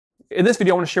In this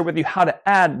video, I want to share with you how to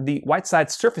add the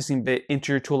Whiteside surfacing bit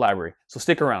into your tool library. So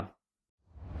stick around.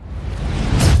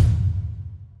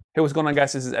 Hey, what's going on,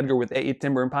 guys? This is Edgar with AE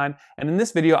Timber and Pine, and in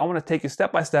this video I want to take you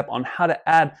step by step on how to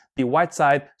add the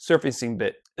Whiteside surfacing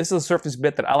bit. This is a surface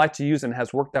bit that I like to use and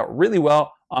has worked out really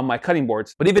well on my cutting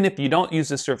boards. But even if you don't use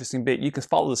this surfacing bit, you can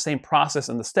follow the same process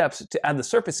and the steps to add the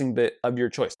surfacing bit of your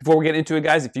choice. Before we get into it,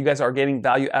 guys, if you guys are getting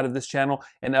value out of this channel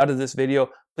and out of this video,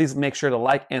 please make sure to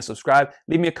like and subscribe.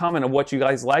 Leave me a comment of what you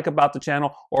guys like about the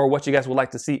channel or what you guys would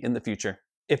like to see in the future.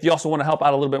 If you also want to help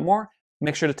out a little bit more,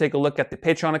 make sure to take a look at the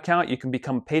Patreon account. You can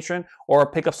become a patron or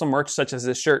pick up some merch such as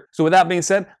this shirt. So with that being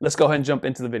said, let's go ahead and jump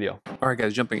into the video. All right,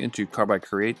 guys, jumping into Carbide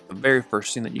Create, the very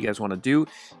first thing that you guys want to do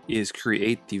is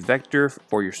create the vector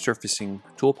for your surfacing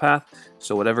toolpath.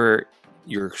 So whatever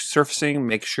you're surfacing,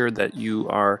 make sure that you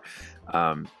are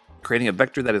creating a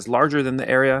vector that is larger than the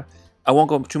area. I won't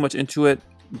go too much into it.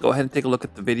 Go ahead and take a look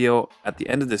at the video at the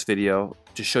end of this video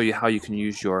to show you how you can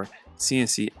use your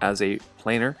CNC as a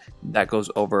planer that goes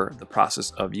over the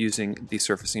process of using the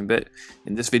surfacing bit.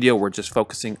 In this video, we're just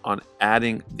focusing on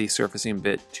adding the surfacing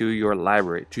bit to your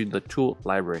library, to the tool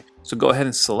library. So go ahead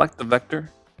and select the vector,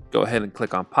 go ahead and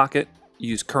click on Pocket,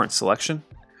 use current selection.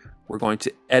 We're going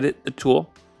to edit the tool.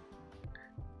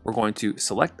 We're going to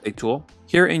select a tool.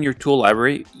 Here in your tool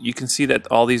library, you can see that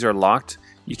all these are locked.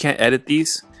 You can't edit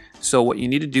these. So what you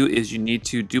need to do is you need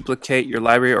to duplicate your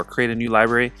library or create a new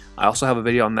library. I also have a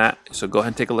video on that, so go ahead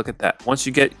and take a look at that. Once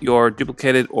you get your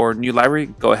duplicated or new library,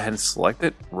 go ahead and select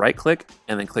it, right click,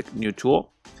 and then click New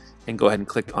Tool. And go ahead and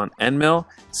click on End Mill,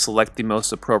 select the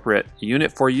most appropriate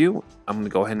unit for you. I'm gonna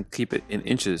go ahead and keep it in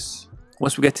inches.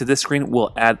 Once we get to this screen,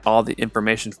 we'll add all the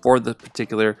information for the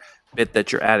particular bit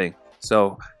that you're adding.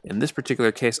 So in this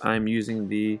particular case, I'm using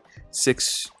the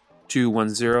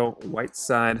 6210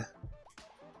 Whiteside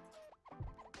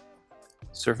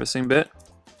surfacing bit.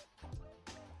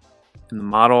 In the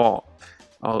model,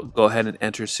 I'll go ahead and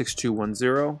enter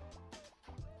 6210.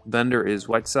 Vendor is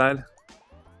Whiteside.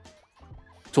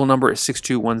 Tool number is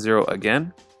 6210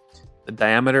 again. The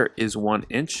diameter is 1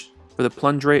 inch. For the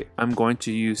plunge rate, I'm going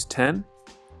to use 10.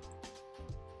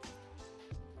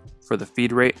 For the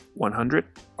feed rate, 100.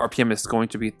 RPM is going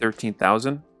to be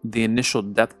 13,000. The initial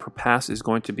depth per pass is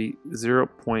going to be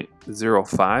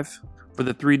 0.05. For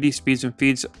the 3D speeds and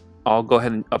feeds, I'll go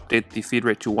ahead and update the feed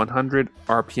rate to 100.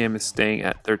 RPM is staying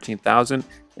at 13,000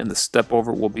 and the step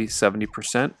over will be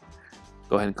 70%.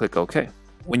 Go ahead and click OK.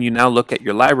 When you now look at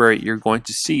your library, you're going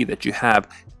to see that you have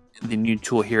the new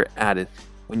tool here added.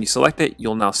 When you select it,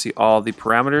 you'll now see all the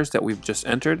parameters that we've just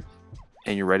entered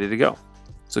and you're ready to go.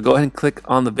 So go ahead and click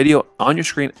on the video on your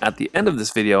screen at the end of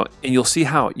this video and you'll see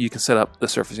how you can set up the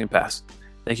surfacing pass.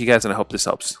 Thank you guys, and I hope this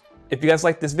helps. If you guys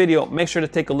like this video, make sure to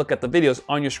take a look at the videos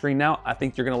on your screen now. I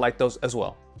think you're gonna like those as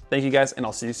well. Thank you guys, and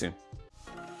I'll see you soon.